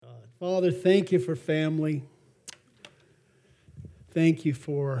Father, thank you for family. Thank you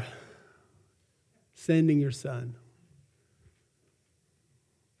for sending your Son,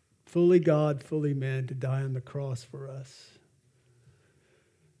 fully God, fully man, to die on the cross for us,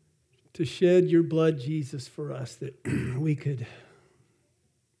 to shed your blood, Jesus, for us, that we could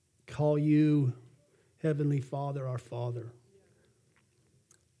call you Heavenly Father, our Father,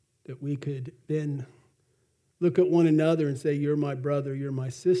 that we could then look at one another and say, you're my brother, you're my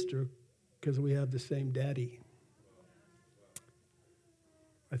sister, because we have the same daddy.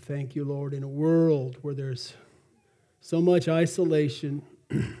 I thank you, Lord, in a world where there's so much isolation,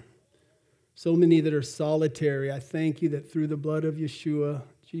 so many that are solitary. I thank you that through the blood of Yeshua,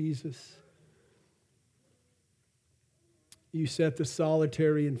 Jesus, you set the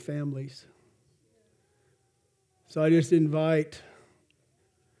solitary in families. So I just invite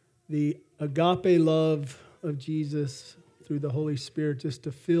the agape love of Jesus through the Holy Spirit just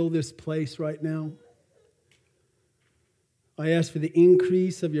to fill this place right now. I ask for the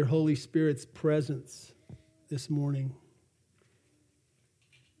increase of your Holy Spirit's presence this morning.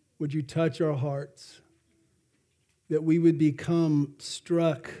 Would you touch our hearts, that we would become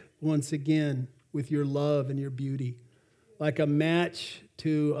struck once again with your love and your beauty. Like a match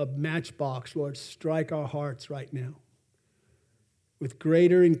to a matchbox, Lord, strike our hearts right now with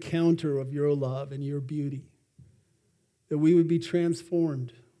greater encounter of your love and your beauty, that we would be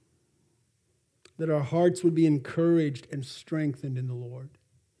transformed, that our hearts would be encouraged and strengthened in the Lord.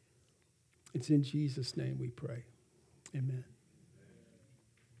 It's in Jesus' name we pray. Amen.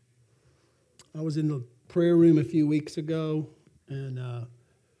 I was in the prayer room a few weeks ago, and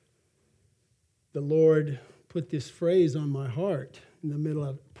the Lord put this phrase on my heart in the middle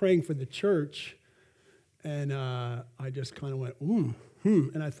of praying for the church, and I just kind of went,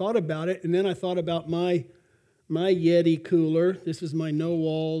 and I thought about it, and then I thought about my Yeti cooler. This is my No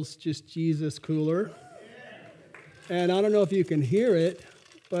Walls, Just Jesus cooler. And I don't know if you can hear it,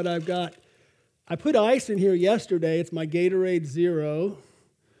 but I put ice in here yesterday. It's my Gatorade Zero.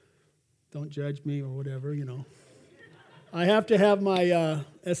 Don't judge me or whatever, you know. I have to have my,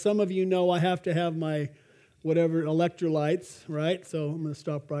 as some of you know, I have to have my whatever electrolytes, right? So I'm going to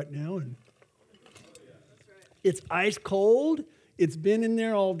stop right now. And it's ice cold. It's been in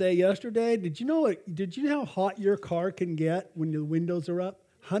there all day yesterday. Did you know how hot your car can get when the windows are up?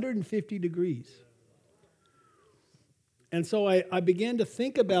 150 degrees. And so I began to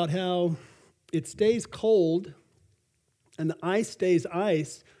think about how it stays cold and the ice stays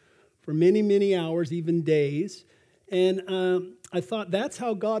ice for many, many hours, even days. And I thought that's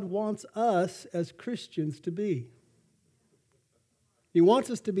how God wants us as Christians to be. He wants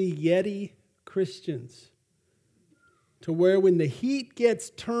us to be Yeti Christians, to where when the heat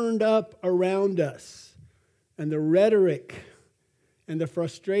gets turned up around us and the rhetoric and the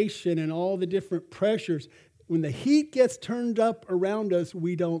frustration and all the different pressures, when the heat gets turned up around us,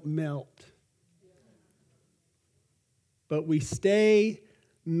 we don't melt. But we stay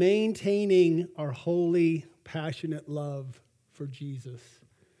maintaining our holy, passionate love for Jesus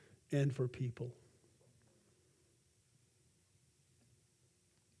and for people.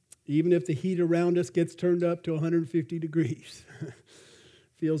 Even if the heat around us gets turned up to 150 degrees.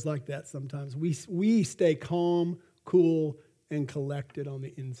 Feels like that sometimes. We stay calm, cool, and collected on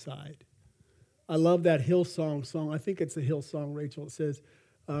the inside. I love that Hillsong song. I think it's a Hillsong, Rachel.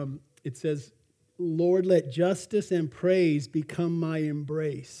 It says, Lord, let justice and praise become my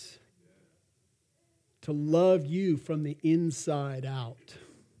embrace. To love you from the inside out.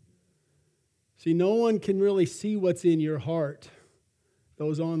 See, no one can really see what's in your heart.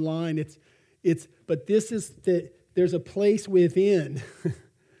 Those online, but this is there's a place within.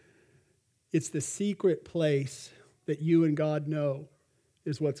 It's the secret place that you and God know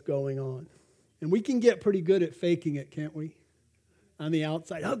is what's going on. And we can get pretty good at faking it, can't we? On the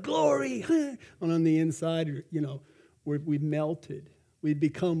outside, oh, glory. And on the inside, we've melted. We've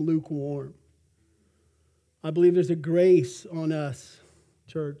become lukewarm. I believe there's a grace on us,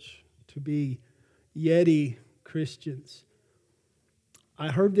 church, to be Yeti Christians. I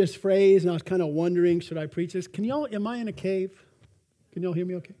heard this phrase, and I was kind of wondering, should I preach this? Am I in a cave? Can y'all hear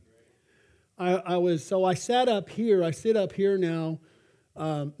me okay? I sat up here. I sit up here now,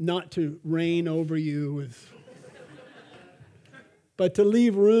 not to reign over you, but to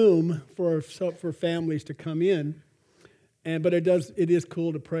leave room for families to come in. But it is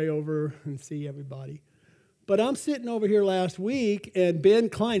cool to pray over and see everybody. But I'm sitting over here last week, and Ben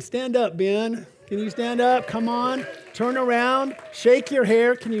Klein, stand up, Ben. Can you stand up? Come on. Turn around. Shake your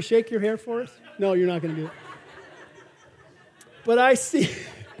hair. Can you shake your hair for us? No, you're not going to do it. But I see.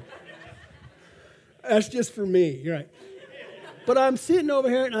 That's just for me. You're right. But I'm sitting over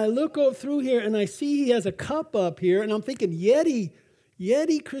here, and I look over through here, and I see he has a cup up here, and I'm thinking,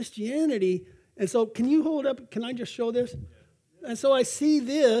 Yeti Christianity. And so can you hold up? Can I just show this? And so I see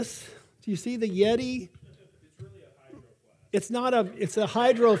this. Do you see the Yeti? It's really a hydro flask. It's a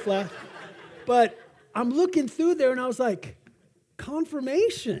hydro flask. But I'm looking through there, and I was like,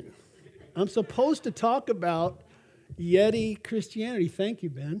 confirmation. I'm supposed to talk about Yeti Christianity. Thank you,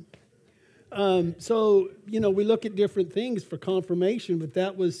 Ben. So, we look at different things for confirmation, but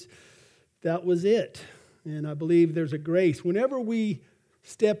that was it. And I believe there's a grace. Whenever we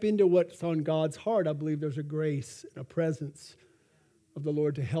step into what's on God's heart, I believe there's a grace and a presence of the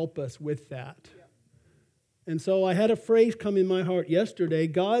Lord to help us with that. And so I had a phrase come in my heart yesterday.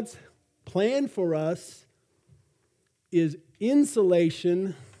 God's plan for us is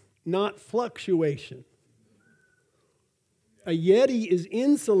insulation, not fluctuation. A Yeti is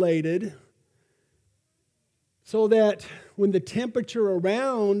insulated so that when the temperature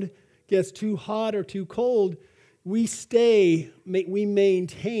around gets too hot or too cold, we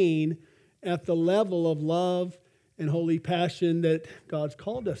maintain at the level of love and holy passion that God's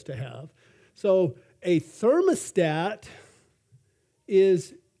called us to have. So a thermostat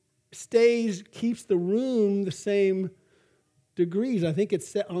keeps the room the same degrees. I think it's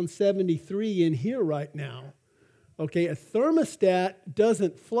set on 73 in here right now. Okay, a thermostat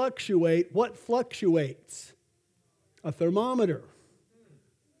doesn't fluctuate. What fluctuates? A thermometer.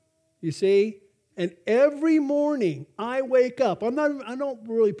 You see? And every morning I wake up. I don't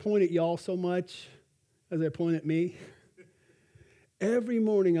really point at y'all so much as I point at me. Every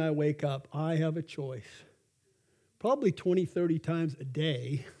morning I wake up, I have a choice, probably 20, 30 times a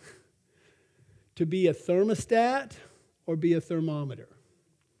day, to be a thermostat or be a thermometer.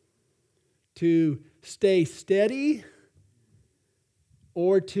 To stay steady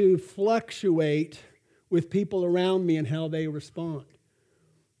or to fluctuate with people around me and how they respond.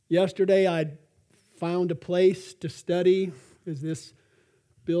 Yesterday I found a place to study as this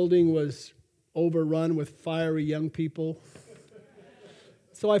building was overrun with fiery young people.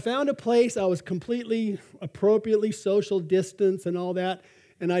 So I found a place. I was completely appropriately social distance and all that.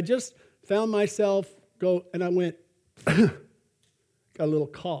 And I just found myself and I went, got a little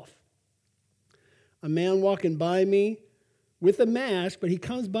cough. A man walking by me with a mask, but he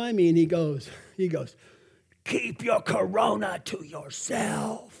comes by me and he goes, keep your corona to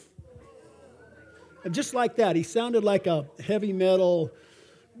yourself. And just like that, he sounded like a heavy metal,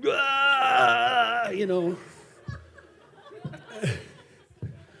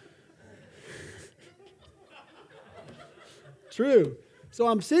 True. So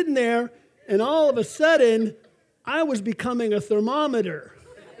I'm sitting there, and all of a sudden, I was becoming a thermometer.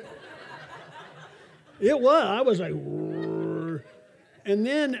 I was like, "Rrr." And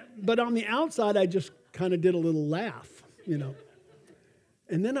then, but on the outside, I just kind of did a little laugh,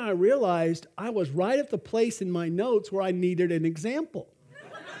 And then I realized I was right at the place in my notes where I needed an example.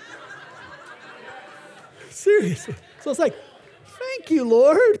 Seriously. So it's like, thank you,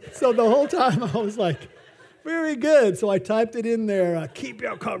 Lord. So the whole time I was like, very good. So I typed it in there, keep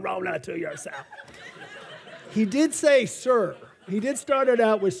your corona to yourself. He did say, sir. He did start it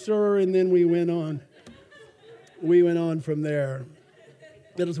out with sir, and then we went on. We went on from there.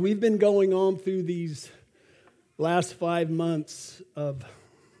 But as we've been going on through these last 5 months of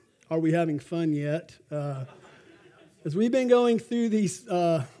Are We Having Fun Yet? As we've been going through these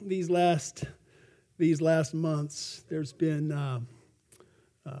last months, there's been,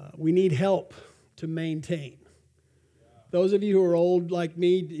 we need help to maintain. Those of you who are old like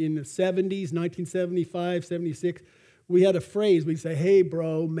me, in the 70s, 1975, 76, we had a phrase. We'd say, hey,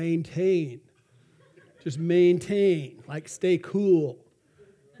 bro, maintain. Just maintain, like stay cool.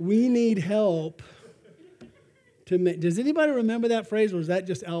 We need help. Does anybody remember that phrase, or is that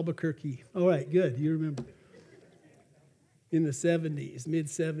just Albuquerque? All right, good, you remember. In the 70s,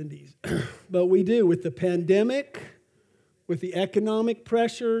 mid-70s. But we do, with the pandemic, with the economic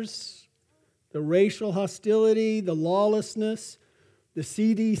pressures, the racial hostility, the lawlessness, the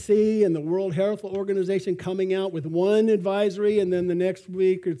CDC and the World Health Organization coming out with one advisory, and then the next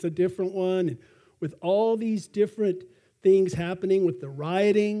week it's a different one. And with all these different things happening, with the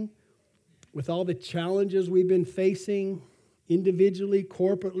rioting, with all the challenges we've been facing individually,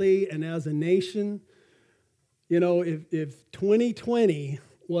 corporately, and as a nation, if 2020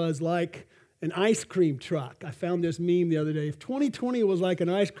 was like an ice cream truck, I found this meme the other day. If 2020 was like an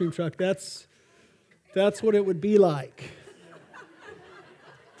ice cream truck, that's what it would be like.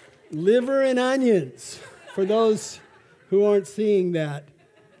 Liver and onions, for those who aren't seeing that.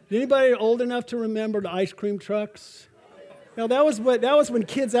 Anybody old enough to remember the ice cream trucks? Now that was when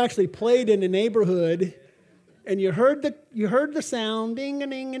kids actually played in the neighborhood, And you heard the sound, ding a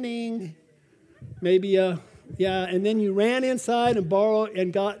ding a ding. Maybe yeah, and then you ran inside and borrowed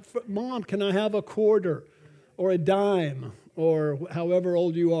and got, Mom, can I have a quarter or a dime or however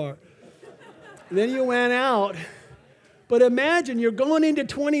old you are? And then you went out. But imagine you're going into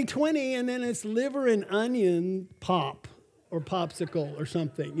 2020 and then it's liver and onion pop or popsicle or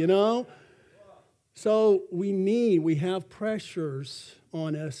something, you know? So we have pressures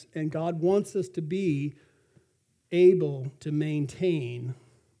on us, and God wants us to be able to maintain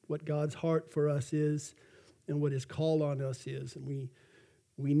what God's heart for us is and what his call on us is. And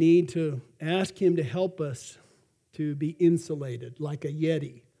we need to ask him to help us to be insulated like a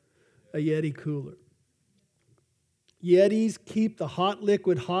Yeti cooler. Yetis keep the hot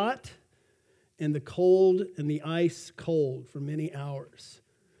liquid hot and the cold and the ice cold for many hours.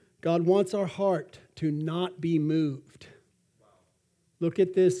 God wants our heart to not be moved. Look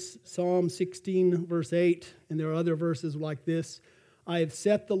at this, Psalm 16, verse 8, and there are other verses like this. I have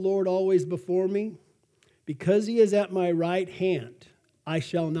set the Lord always before me. Because he is at my right hand, I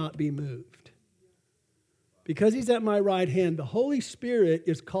shall not be moved. Because he's at my right hand, the Holy Spirit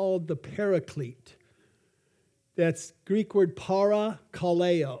is called the Paraclete. That's Greek word para,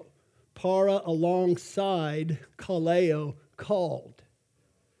 kaleo. Para alongside, kaleo, called.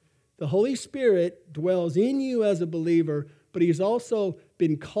 The Holy Spirit dwells in you as a believer, but he's also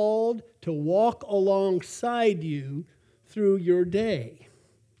been called to walk alongside you through your day.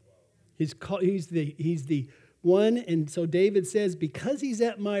 He's the one, and so David says, because he's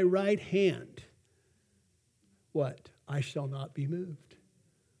at my right hand, what? I shall not be moved.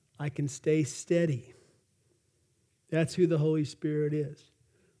 I can stay steady. That's who the Holy Spirit is.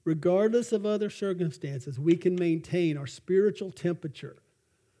 Regardless of other circumstances, we can maintain our spiritual temperature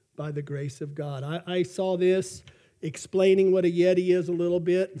by the grace of God. I saw this explaining what a Yeti is a little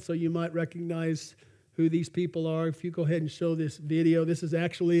bit, and so you might recognize who these people are. If you go ahead and show this video, this is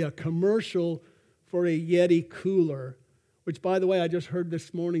actually a commercial for a Yeti cooler, which, by the way, I just heard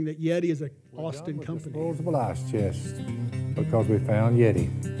this morning that Yeti is an Austin company. Disposable ice chest, because we found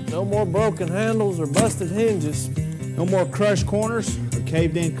Yeti. No more broken handles or busted hinges. No more crushed corners or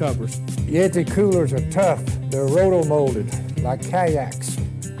caved-in covers. Yeti coolers are tough. They're roto-molded, like kayaks,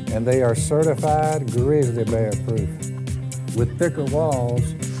 and they are certified grizzly bear proof. With thicker walls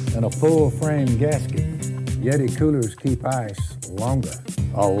and a full-frame gasket, Yeti coolers keep ice longer,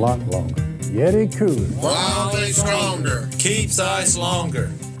 a lot longer. Yeti coolers. Wildly stronger. Keeps ice longer.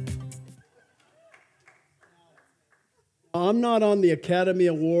 I'm not on the Academy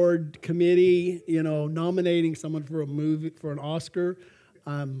Award committee, nominating someone for a movie, for an Oscar,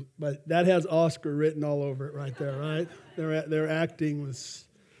 but that has Oscar written all over it right there, right? Their acting was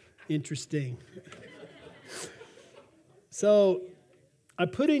interesting. So I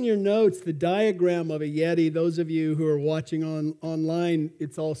put in your notes the diagram of a Yeti. Those of you who are watching online,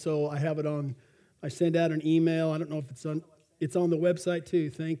 it's also, I have it on, I send out an email. I don't know if it's on the website too.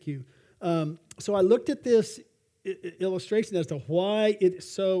 Thank you. So I looked at this illustration as to why it's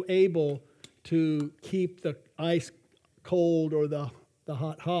so able to keep the ice cold or the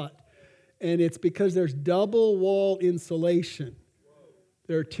hot. And it's because there's double wall insulation.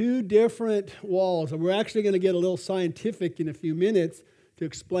 There are two different walls, and we're actually going to get a little scientific in a few minutes to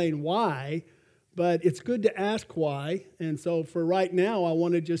explain why, but it's good to ask why. And so for right now, I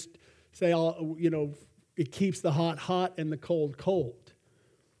want to just say, it keeps the hot hot and the cold cold.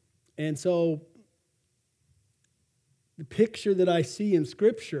 And so the picture that I see in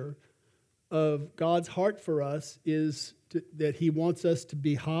Scripture of God's heart for us is that he wants us to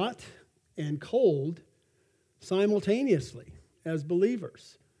be hot and cold simultaneously as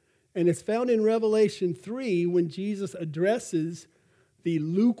believers. And it's found in Revelation 3 when Jesus addresses the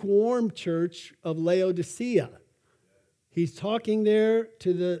lukewarm church of Laodicea. He's talking there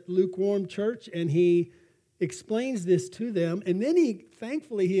to the lukewarm church, and he explains this to them. And then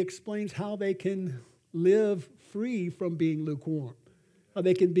thankfully, he explains how they can live free from being lukewarm, how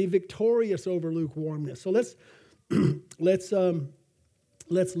they can be victorious over lukewarmness. So let's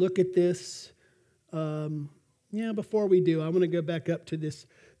look at this. Before we do, I want to go back up to this,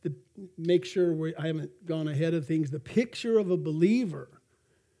 make sure I haven't gone ahead of things. The picture of a believer,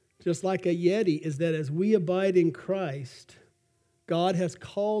 just like a Yeti, is that as we abide in Christ, God has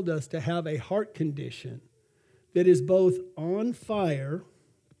called us to have a heart condition that is both on fire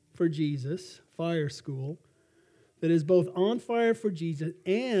for Jesus, fire school, that is both on fire for Jesus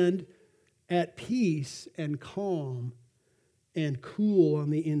and at peace and calm and cool on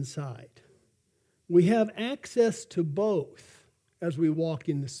the inside. We have access to both as we walk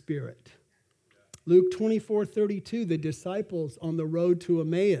in the Spirit. Luke 24:32, the disciples on the road to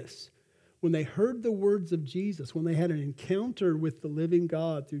Emmaus when they heard the words of Jesus, when they had an encounter with the living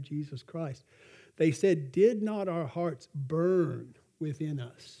God through Jesus Christ, they said, "Did not our hearts burn within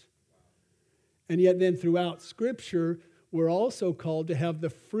us?" And yet then throughout Scripture, we're also called to have the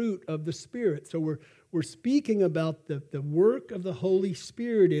fruit of the Spirit. So we're speaking about the work of the Holy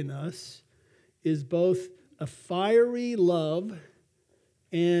Spirit in us is both a fiery love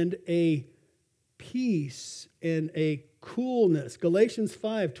and a peace and a coolness. Galatians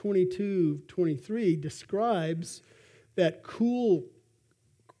 5:22-23 describes that cool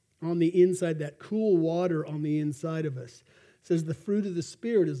on the inside, that cool water on the inside of us. It says the fruit of the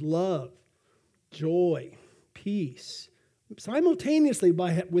Spirit is love, joy, peace, simultaneously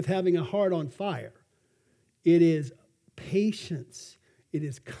with having a heart on fire. It is patience, it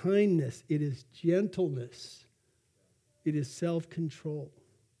is kindness, it is gentleness, it is self-control.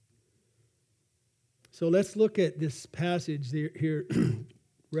 So let's look at this passage here,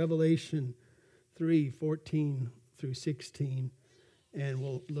 Revelation 3:14-16, and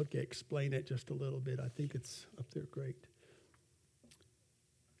we'll explain it just a little bit. I think it's up there great.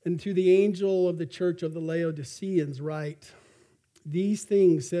 "And to the angel of the church of the Laodiceans write, these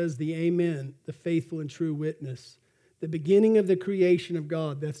things says the Amen, the faithful and true witness, the beginning of the creation of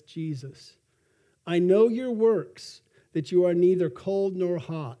God," that's Jesus. "I know your works, that you are neither cold nor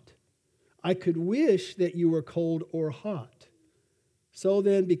hot. I could wish that you were cold or hot. So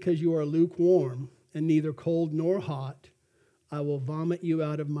then, because you are lukewarm and neither cold nor hot, I will vomit you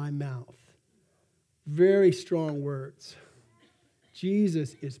out of my mouth." Very strong words.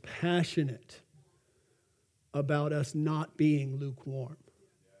 Jesus is passionate about us not being lukewarm.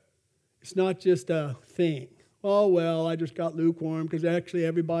 It's not just a thing. "Oh, well, I just got lukewarm because actually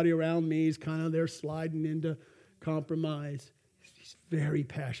everybody around me is kind of, they're sliding into compromise." He's very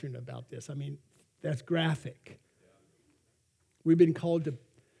passionate about this. I mean, that's graphic. We've been called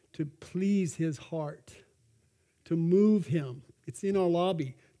to please his heart, to move him. It's in our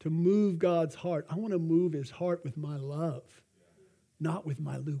lobby, to move God's heart. I want to move his heart with my love, not with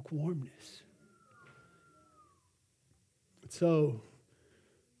my lukewarmness. So,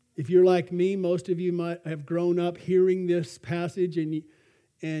 if you're like me, most of you might have grown up hearing this passage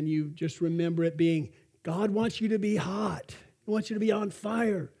and you just remember it being, God wants you to be hot. He wants you to be on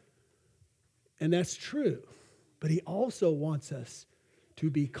fire. And that's true. But he also wants us to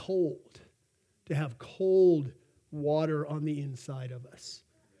be cold, to have cold water on the inside of us.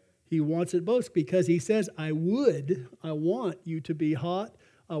 He wants it both because he says, I want you to be hot.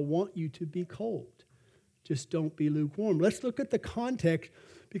 I want you to be cold. Just don't be lukewarm. Let's look at the context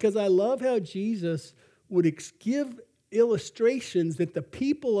because I love how Jesus would give illustrations that the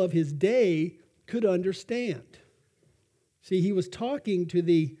people of his day could understand. See, he was talking to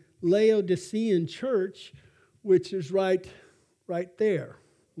the Laodicean church, which is right there,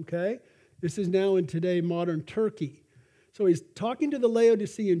 okay? This is now in today modern Turkey. So he's talking to the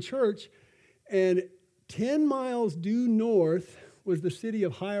Laodicean church, and 10 miles due north was the city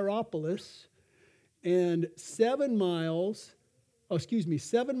of Hierapolis, and 7 miles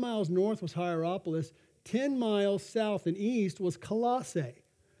north was Hierapolis, 10 miles south and east was Colossae.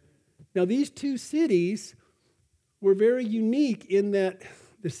 Now, these two cities were very unique in that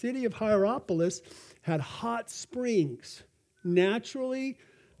the city of Hierapolis had hot springs, naturally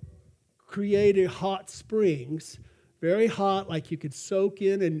created hot springs, very hot, like you could soak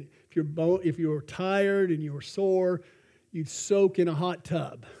in, and if you were tired and you were sore, you'd soak in a hot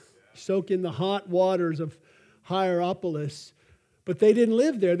tub, soak in the hot waters of Hierapolis. But they didn't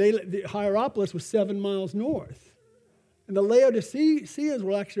live there. Hierapolis was 7 miles north. And the Laodiceans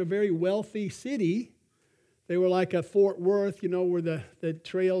were actually a very wealthy city. They were like a Fort Worth, where the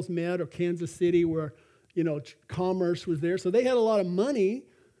trails met, or Kansas City, where, commerce was there. So they had a lot of money.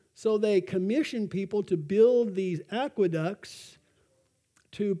 So they commissioned people to build these aqueducts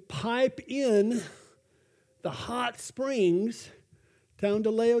to pipe in the hot springs down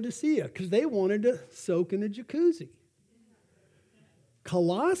to Laodicea because they wanted to soak in a jacuzzi.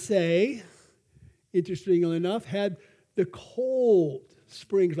 Colossae, interestingly enough, had the cold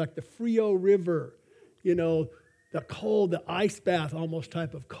springs like the Frio River, the cold, the ice bath almost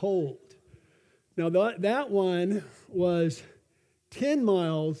type of cold. Now that one was 10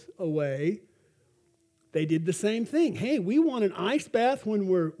 miles away. They did the same thing. Hey, we want an ice bath when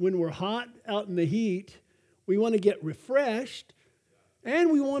we're hot out in the heat. We want to get refreshed,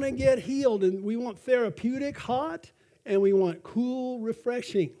 and we want to get healed, and we want therapeutic hot, and we want cool,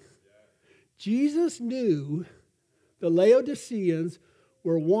 refreshing. Jesus knew the Laodiceans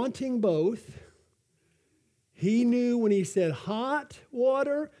were wanting both. He knew when he said hot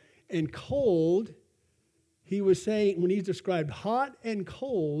water and cold, he was saying, when he described hot and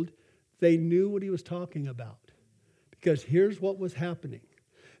cold, They knew what he was talking about. Because here's what was happening.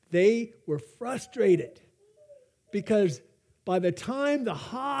 They were frustrated because by the time the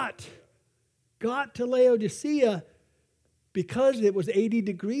hot got to Laodicea, because it was 80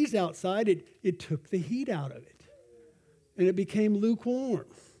 degrees outside, it took the heat out of it. And it became lukewarm.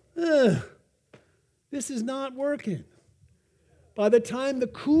 This is not working. By the time the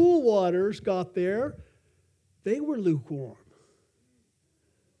cool waters got there, they were lukewarm.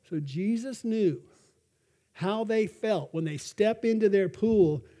 So Jesus knew how they felt when they step into their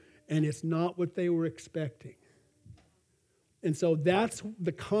pool and it's not what they were expecting. And so that's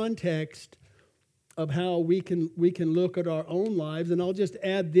the context of how we can look at our own lives. And I'll just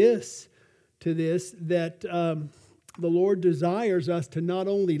add this to this, that the Lord desires us to not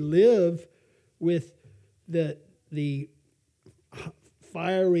only live with the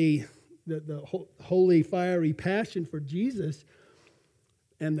fiery, the holy fiery passion for Jesus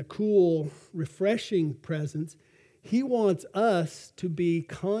and the cool, refreshing presence. He wants us to be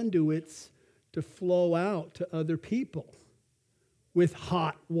conduits to flow out to other people with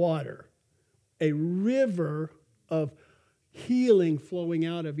hot water, a river of healing flowing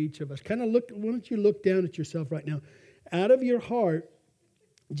out of each of us. Why don't you look down at yourself right now? Out of your heart,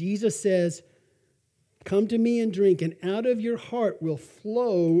 Jesus says, come to me and drink, and out of your heart will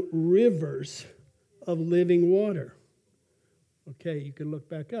flow rivers of living water. Okay, you can look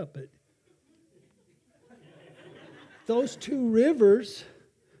back up, but those two rivers,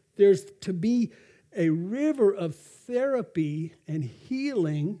 there's to be a river of therapy and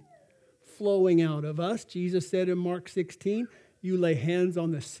healing flowing out of us. Jesus said in Mark 16, you lay hands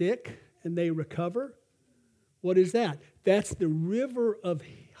on the sick and they recover. What is that? That's the river of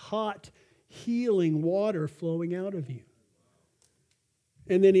hot healing water flowing out of you.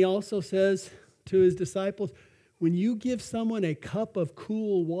 And then he also says to his disciples, when you give someone a cup of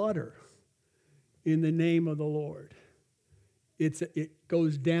cool water in the name of the Lord, it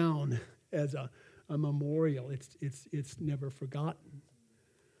goes down as a memorial. It's never forgotten.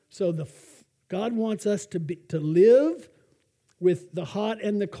 So God wants us to live with the hot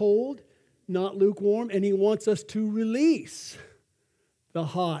and the cold, not lukewarm, and he wants us to release the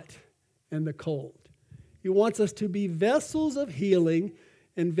hot and the cold. He wants us to be vessels of healing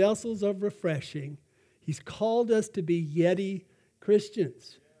and vessels of refreshing. He's called us to be Yeti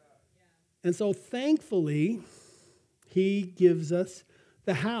Christians. And so thankfully, he gives us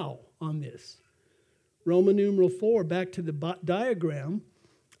the how on this. Roman numeral 4, back to the diagram.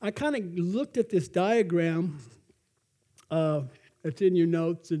 I kind of looked at this diagram that's in your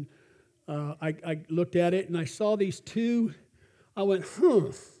notes, and I looked at it, and I saw these two. I went,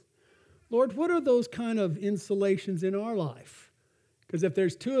 Lord, what are those kind of insulations in our life? Because if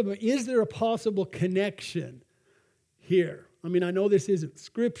there's two of them, is there a possible connection here? I mean, I know this isn't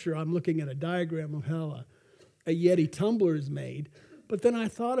scripture. I'm looking at a diagram of how a Yeti tumbler is made. But then I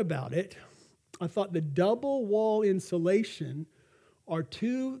thought about it. I thought the double wall insulation are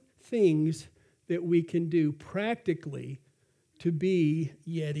two things that we can do practically to be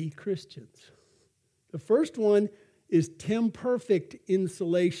Yeti Christians. The first one is TempPerfect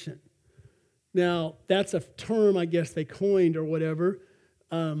insulation. Now, that's a term I guess they coined or whatever.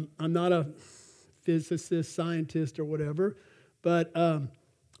 I'm not a physicist, scientist, or whatever, but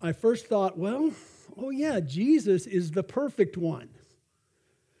I first thought, well, oh yeah, Jesus is the perfect one.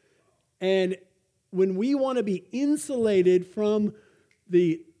 And when we want to be insulated from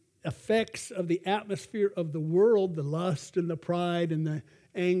the effects of the atmosphere of the world, the lust and the pride and the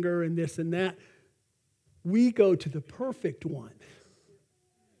anger and this and that, we go to the perfect one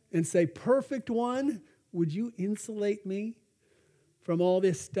and say, perfect one, would you insulate me from all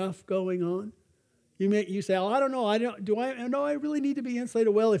this stuff going on? You say, oh, I don't know. I really need to be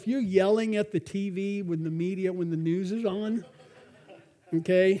insulated? Well, if you're yelling at the TV when the news is on,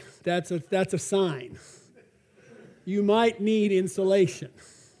 okay, that's a sign. You might need insulation.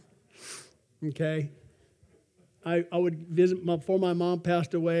 Okay? I would visit before my mom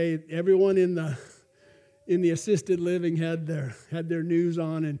passed away. Everyone in the assisted living had their news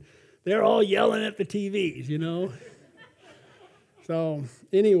on, and they're all yelling at the TVs, you know. So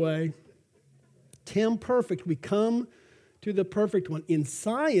anyway, TempPerfect. We come to the perfect one. In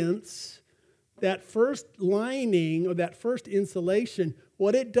science, that first lining or that first insulation,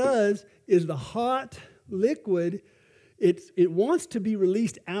 what it does is the hot liquid, it wants to be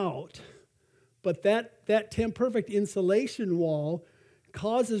released out, but that TempPerfect insulation wall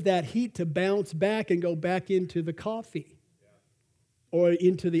causes that heat to bounce back and go back into the coffee or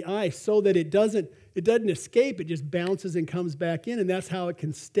into the ice so that it doesn't escape. It just bounces and comes back in, and that's how it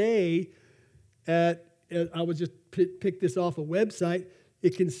can stay at, I was just picked this off a website,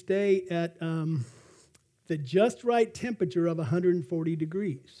 It can stay at the just right temperature of 140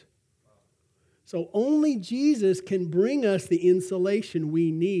 degrees. So only Jesus can bring us the insulation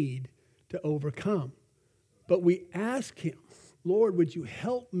we need to overcome. But we ask him, Lord, would you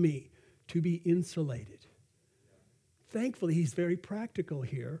help me to be insulated? Thankfully, he's very practical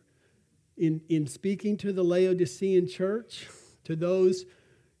here in speaking to the Laodicean church, to those,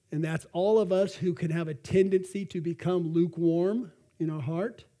 and that's all of us who can have a tendency to become lukewarm in our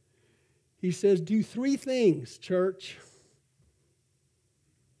heart. He says, do 3 things, church.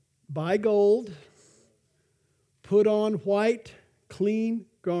 Buy gold, put on white, clean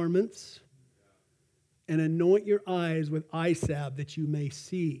garments, and anoint your eyes with eye salve that you may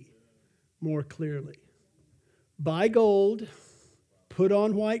see more clearly. Buy gold, put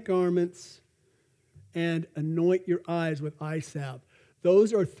on white garments, and anoint your eyes with eye salve.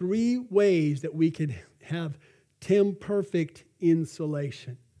 Those are 3 ways that we can have perfect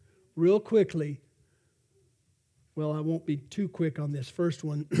insulation. Real quickly, well, I won't be too quick on this first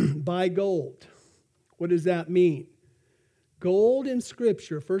one. Buy gold. What does that mean? Gold in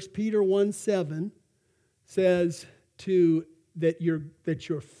Scripture, 1 Peter 1:7, says that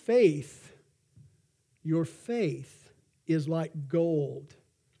your faith is like gold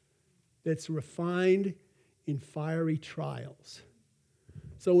that's refined in fiery trials.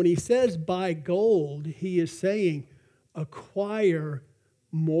 So when he says buy gold, he is saying acquire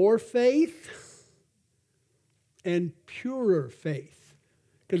more faith and purer faith.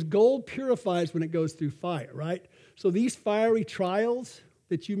 Because gold purifies when it goes through fire, right? So these fiery trials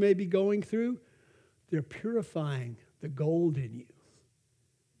that you may be going through, they're purifying the gold in you.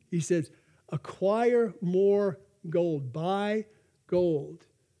 He says, acquire more gold. Buy gold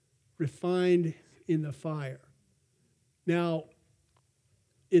refined in the fire. Now,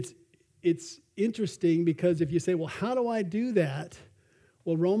 it's interesting because if you say, well, how do I do that?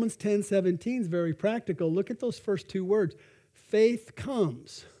 Well, Romans 10:17 is very practical. Look at those first 2 words. Faith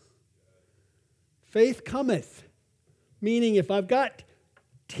comes. Faith cometh. Meaning if I've got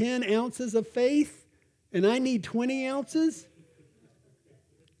 10 ounces of faith and I need 20 ounces,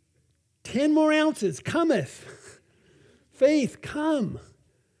 10 more ounces cometh. Faith come.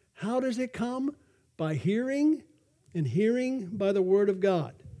 How does it come? By hearing, and hearing by the word of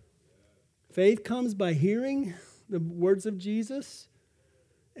God. Faith comes by hearing the words of Jesus.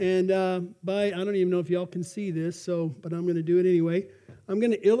 And I don't even know if y'all can see this, but I'm going to do it anyway. I'm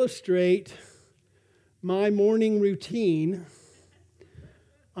going to illustrate my morning routine.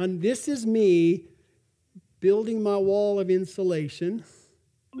 And this is me building my wall of insulation.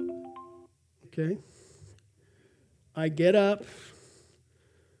 Okay. I get up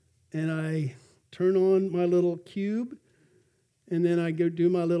and I turn on my little cube, and then I go do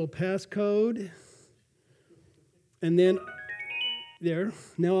my little passcode, and then there,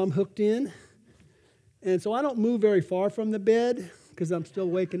 now I'm hooked in. And so I don't move very far from the bed because I'm still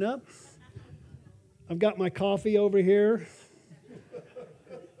waking up. I've got my coffee over here.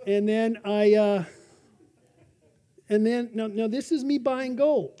 And then now this is me buying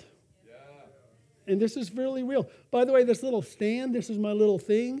gold. And this is really real. By the way, this little stand, this is my little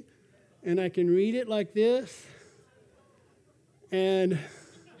thing. And I can read it like this. And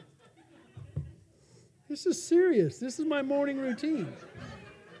this is serious. This is my morning routine.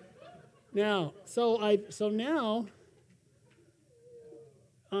 Now, so now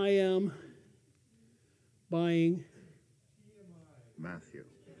I am buying Matthew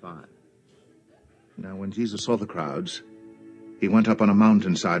 5. Now when Jesus saw the crowds, he went up on a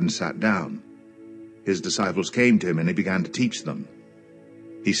mountainside and sat down. His disciples came to him, and he began to teach them.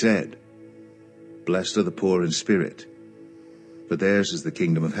 He said, "Blessed are the poor in spirit, for theirs is the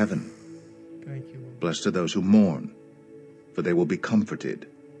kingdom of heaven. Thank you, Lord. Blessed are those who mourn, for they will be comforted.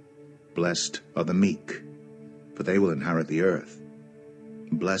 Blessed are the meek, for they will inherit the earth.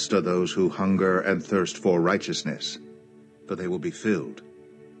 Blessed are those who hunger and thirst for righteousness, for they will be filled.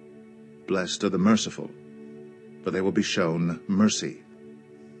 Blessed are the merciful, for they will be shown mercy.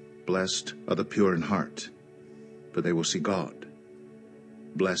 Blessed are the pure in heart, for they will see God.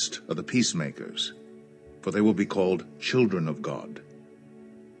 Blessed are the peacemakers, for they will be called children of God.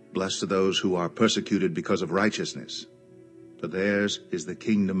 Blessed are those who are persecuted because of righteousness, for theirs is the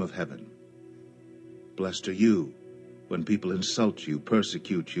kingdom of heaven. Blessed are you when people insult you,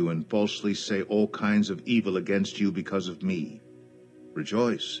 persecute you, and falsely say all kinds of evil against you because of me.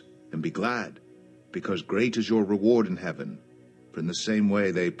 Rejoice and be glad, because great is your reward in heaven, for in the same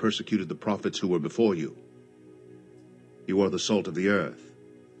way they persecuted the prophets who were before you. You are the salt of the earth.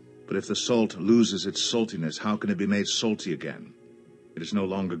 But if the salt loses its saltiness, how can it be made salty again? It is no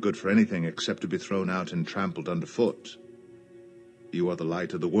longer good for anything except to be thrown out and trampled underfoot. You are the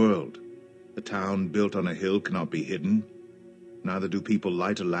light of the world. A town built on a hill cannot be hidden. Neither do people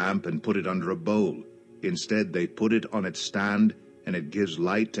light a lamp and put it under a bowl. Instead, they put it on its stand, and it gives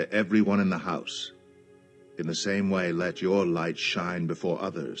light to everyone in the house. In the same way, let your light shine before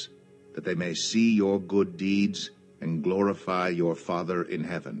others, that they may see your good deeds and glorify your Father in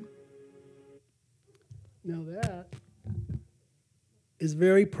heaven. Now that is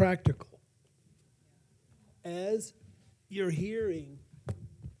very practical. As you're hearing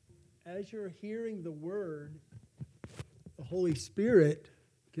the word, the Holy Spirit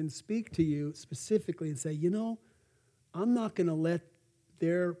can speak to you specifically and say, I'm not going to let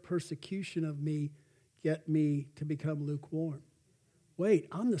their persecution of me get me to become lukewarm. Wait,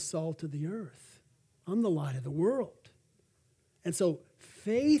 I'm the salt of the earth. I'm the light of the world. And so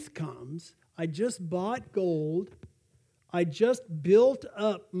faith comes. I just bought gold. I just built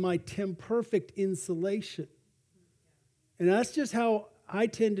up my TempPerfect insulation. And that's just how I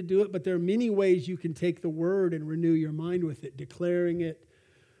tend to do it, but there are many ways you can take the word and renew your mind with it, declaring it,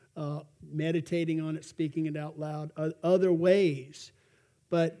 meditating on it, speaking it out loud, other ways.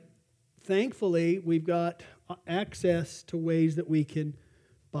 But thankfully, we've got access to ways that we can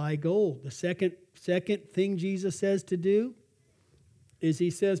buy gold. The second thing Jesus says to do is he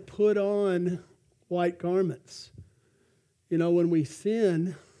says, put on white garments. When we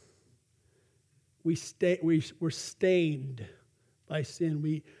sin, we're stained by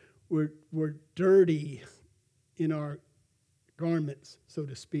sin. We're dirty in our garments, so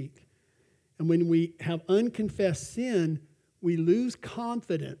to speak. And when we have unconfessed sin, we lose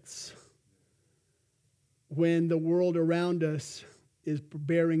confidence when the world around us is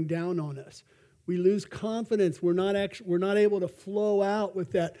bearing down on us. We lose confidence. We're not able to flow out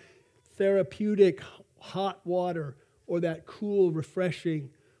with that therapeutic hot water or that cool, refreshing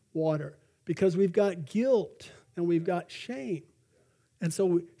water because we've got guilt and we've got shame. And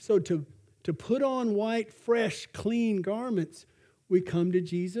so to put on white, fresh, clean garments, we come to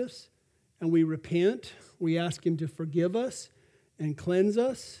Jesus and we repent. We ask him to forgive us and cleanse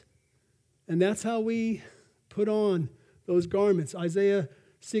us. And that's how we put on those garments. Isaiah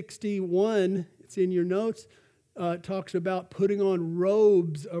 61, it's in your notes, talks about putting on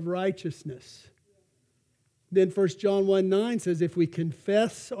robes of righteousness. Then 1 John 1:9 says, if we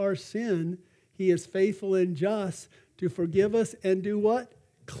confess our sin, he is faithful and just to forgive us and do what?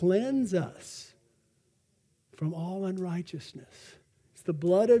 Cleanse us from all unrighteousness. It's the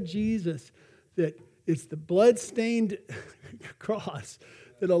blood of Jesus it's the blood-stained cross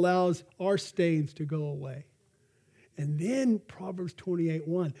that allows our stains to go away. And then Proverbs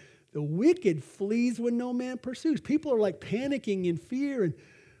 28:1, the wicked flees when no man pursues. People are like panicking in fear,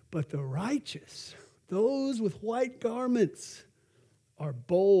 but the righteous, those with white garments, are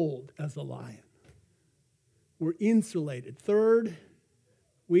bold as a lion. We're insulated. Third,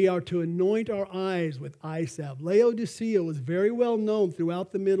 we are to anoint our eyes with eye salve. Laodicea was very well known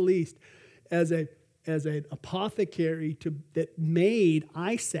throughout the Middle East as an apothecary that made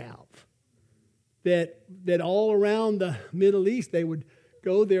eye salve. That all around the Middle East, they would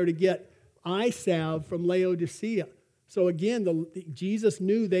go there to get eye salve from Laodicea. So again, Jesus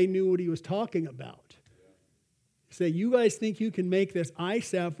knew they knew what he was talking about. He said, you guys think you can make this eye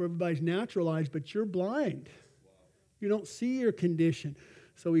salve for everybody's natural eyes, but you're blind. You don't see your condition.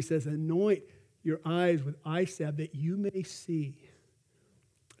 So he says, anoint your eyes with eye salve that you may see.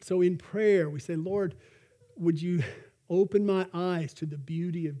 So in prayer, we say, Lord, would you open my eyes to the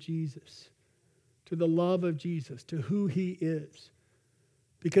beauty of Jesus, to the love of Jesus, to who he is.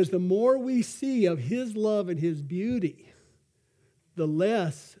 Because the more we see of his love and his beauty, the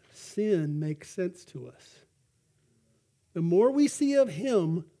less sin makes sense to us. The more we see of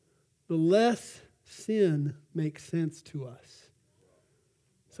him, the less sin makes sense to us.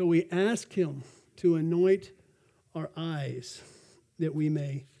 So we ask him to anoint our eyes that we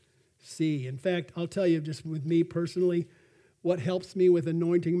may see. In fact, I'll tell you just with me personally, what helps me with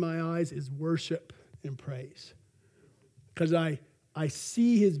anointing my eyes is worship and praise. Because I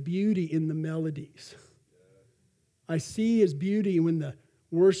see his beauty in the melodies. I see his beauty when the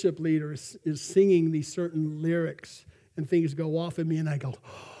worship leader is singing these certain lyrics and things go off in me and I go,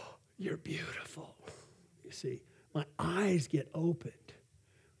 oh, you're beautiful. You see, my eyes get opened.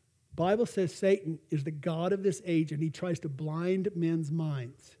 Bible says Satan is the god of this age and he tries to blind men's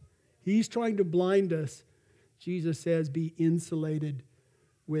minds. He's trying to blind us. Jesus says be insulated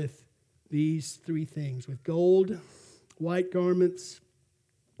with these three things, with gold, white garments,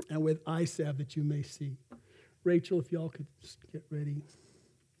 and with eye salve that you may see. Rachel, if y'all could just get ready.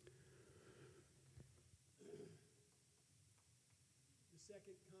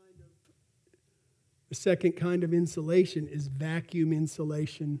 The second kind of insulation is vacuum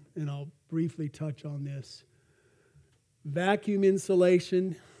insulation, and I'll briefly touch on this. Vacuum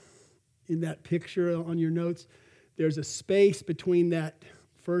insulation, in that picture on your notes, there's a space between that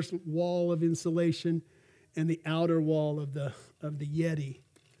first wall of insulation and the outer wall of the Yeti.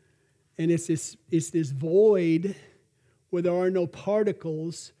 And it's this void where there are no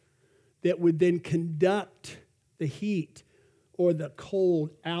particles that would then conduct the heat or the cold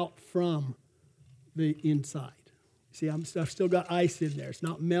out from the inside. See, I've still got ice in there. It's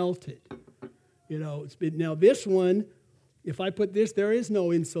not melted. Now this one, if I put this, there is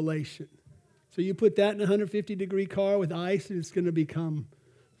no insulation. So you put that in a 150-degree car with ice, and it's going to become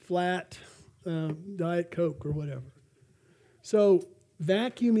flat Diet Coke or whatever. So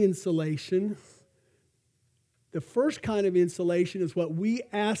vacuum insulation, the first kind of insulation is what we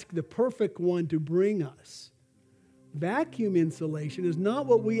ask the perfect one to bring us. Vacuum insulation is not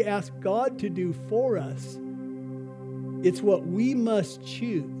what we ask God to do for us. It's what we must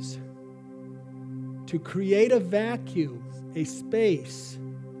choose to create a vacuum, a space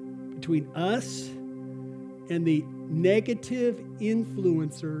between us and the negative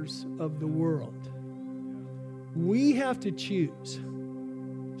influencers of the world. We have to choose.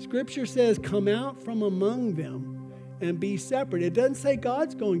 Scripture says, come out from among them and be separate. It doesn't say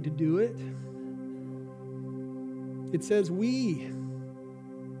God's going to do it. It says we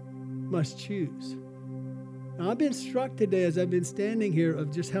must choose. Now, I've been struck today as I've been standing here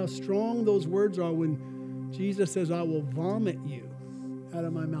of just how strong those words are when Jesus says, I will vomit you out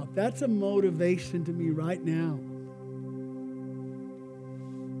of my mouth. That's a motivation to me right now.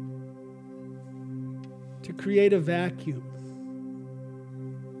 To create a vacuum.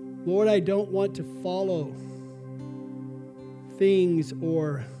 Lord, I don't want to follow things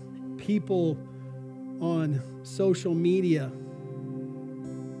or people on social media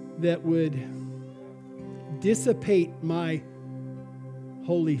that would dissipate my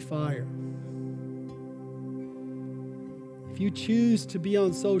holy fire. If you choose to be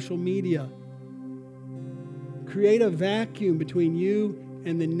on social media, create a vacuum between you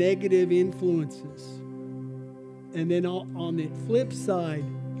and the negative influences. And then on the flip side,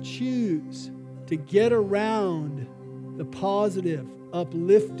 choose to get around the positive,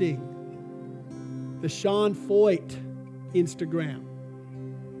 uplifting, the Sean Foyt Instagram,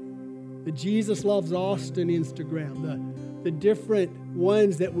 the Jesus Loves Austin Instagram, the different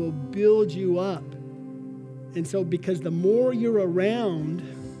ones that will build you up. And so because the more you're around,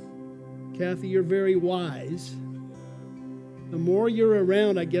 Kathy, you're very wise. The more you're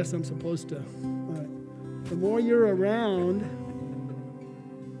around, I guess I'm supposed to. All right. The more you're around,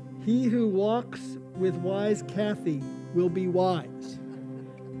 he who walks with wise Kathy will be wise.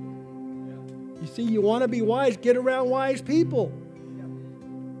 You see, you want to be wise, get around wise people.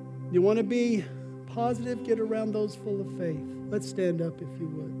 You want to be positive, get around those full of faith. Let's stand up if you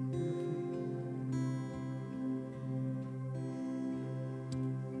would.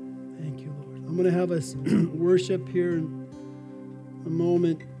 Thank you, Lord. I'm going to have us worship here in a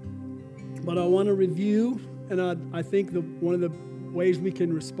moment. But I want to review, and I think one of the ways we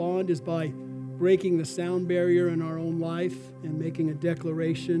can respond is by breaking the sound barrier in our own life and making a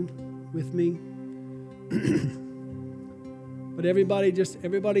declaration with me. But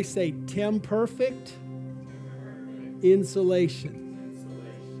everybody say, Tim Perfect insulation.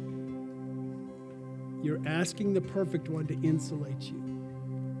 You're asking the perfect one to insulate you.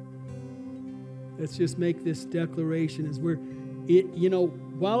 Let's just make this declaration as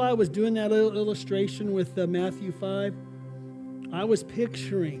while I was doing that little illustration with Matthew 5, I was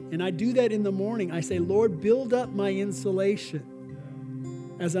picturing, and I do that in the morning. I say, Lord, build up my insulation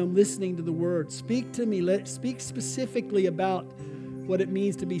as I'm listening to the word. Speak to me. Speak specifically about what it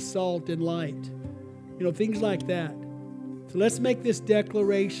means to be salt and light. Things like that. So let's make this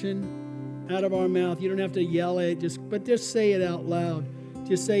declaration out of our mouth. You don't have to yell it, but just say it out loud.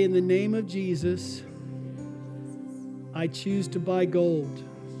 Just say, in the name of Jesus, I choose to buy gold.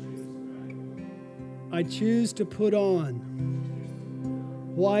 I choose to put on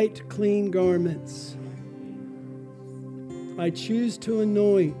white, clean garments. I choose to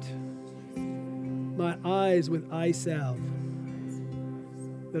anoint my eyes with eye salve,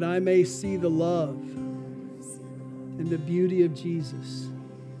 that I may see the love and the beauty of Jesus.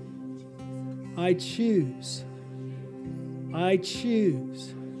 I choose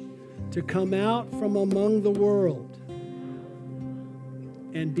to come out from among the world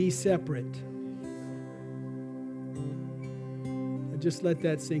and be separate. Just let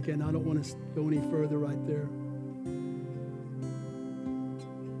that sink in. I don't want to go any further right there.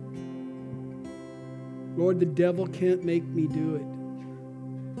 Lord, the devil can't make me do it.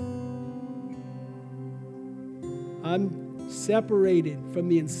 I'm separated from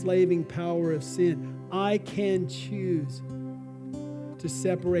the enslaving power of sin. I can choose to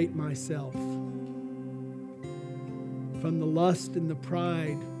separate myself from the lust and the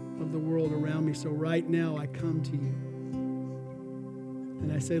pride of the world around me. So right now I come to you.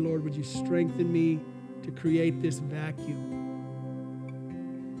 And I say, Lord, would you strengthen me to create this vacuum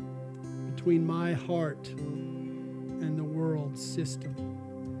between my heart and the world system.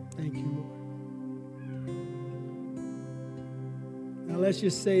 Thank you, Lord. Now let's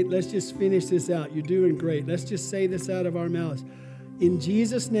just finish this out. You're doing great. Let's just say this out of our mouths. In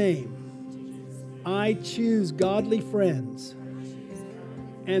Jesus' name, I choose godly friends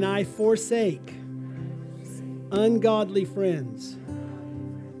and I forsake ungodly friends.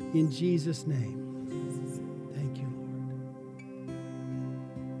 In Jesus' name. Thank you, Lord.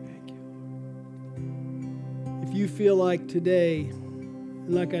 Thank you, Lord. If you feel like today,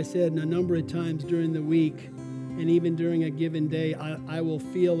 and like I said a number of times during the week, and even during a given day, I will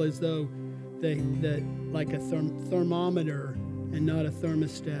feel as though that like a thermometer and not a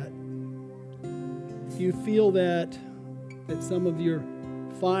thermostat. If you feel that some of your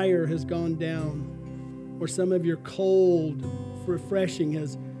fire has gone down, or some of your cold, refreshing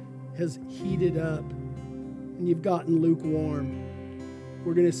has heated up, and you've gotten lukewarm,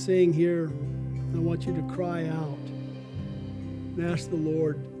 we're going to sing here. I want you to cry out and ask the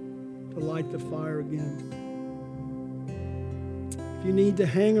Lord to light the fire again. If you need to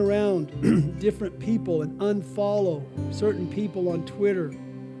hang around different people and unfollow certain people on Twitter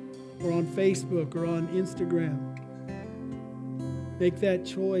or on Facebook or on Instagram, make that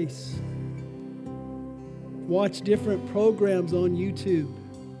choice. Watch different programs on YouTube,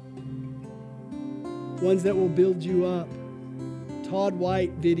 ones that will build you up. Todd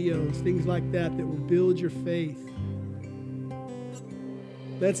White videos, things like that will build your faith.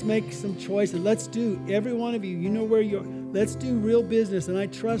 Let's make some choices. Let's do, every one of you, you know where you're, let's do real business. And I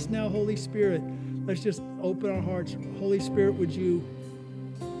trust now, Holy Spirit, let's just open our hearts. Holy Spirit, would you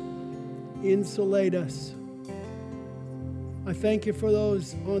insulate us? I thank you for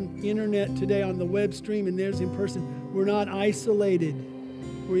those on the internet today, on the web stream, and there's in person. We're not isolated.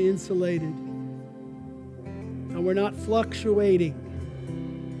 We're insulated. And we're not fluctuating.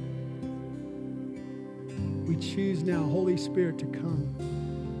 We choose now, Holy Spirit, to come.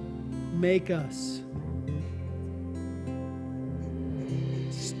 Make us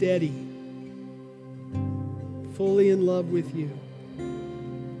steady, fully in love with you,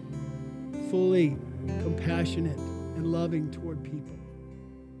 fully compassionate and loving toward people.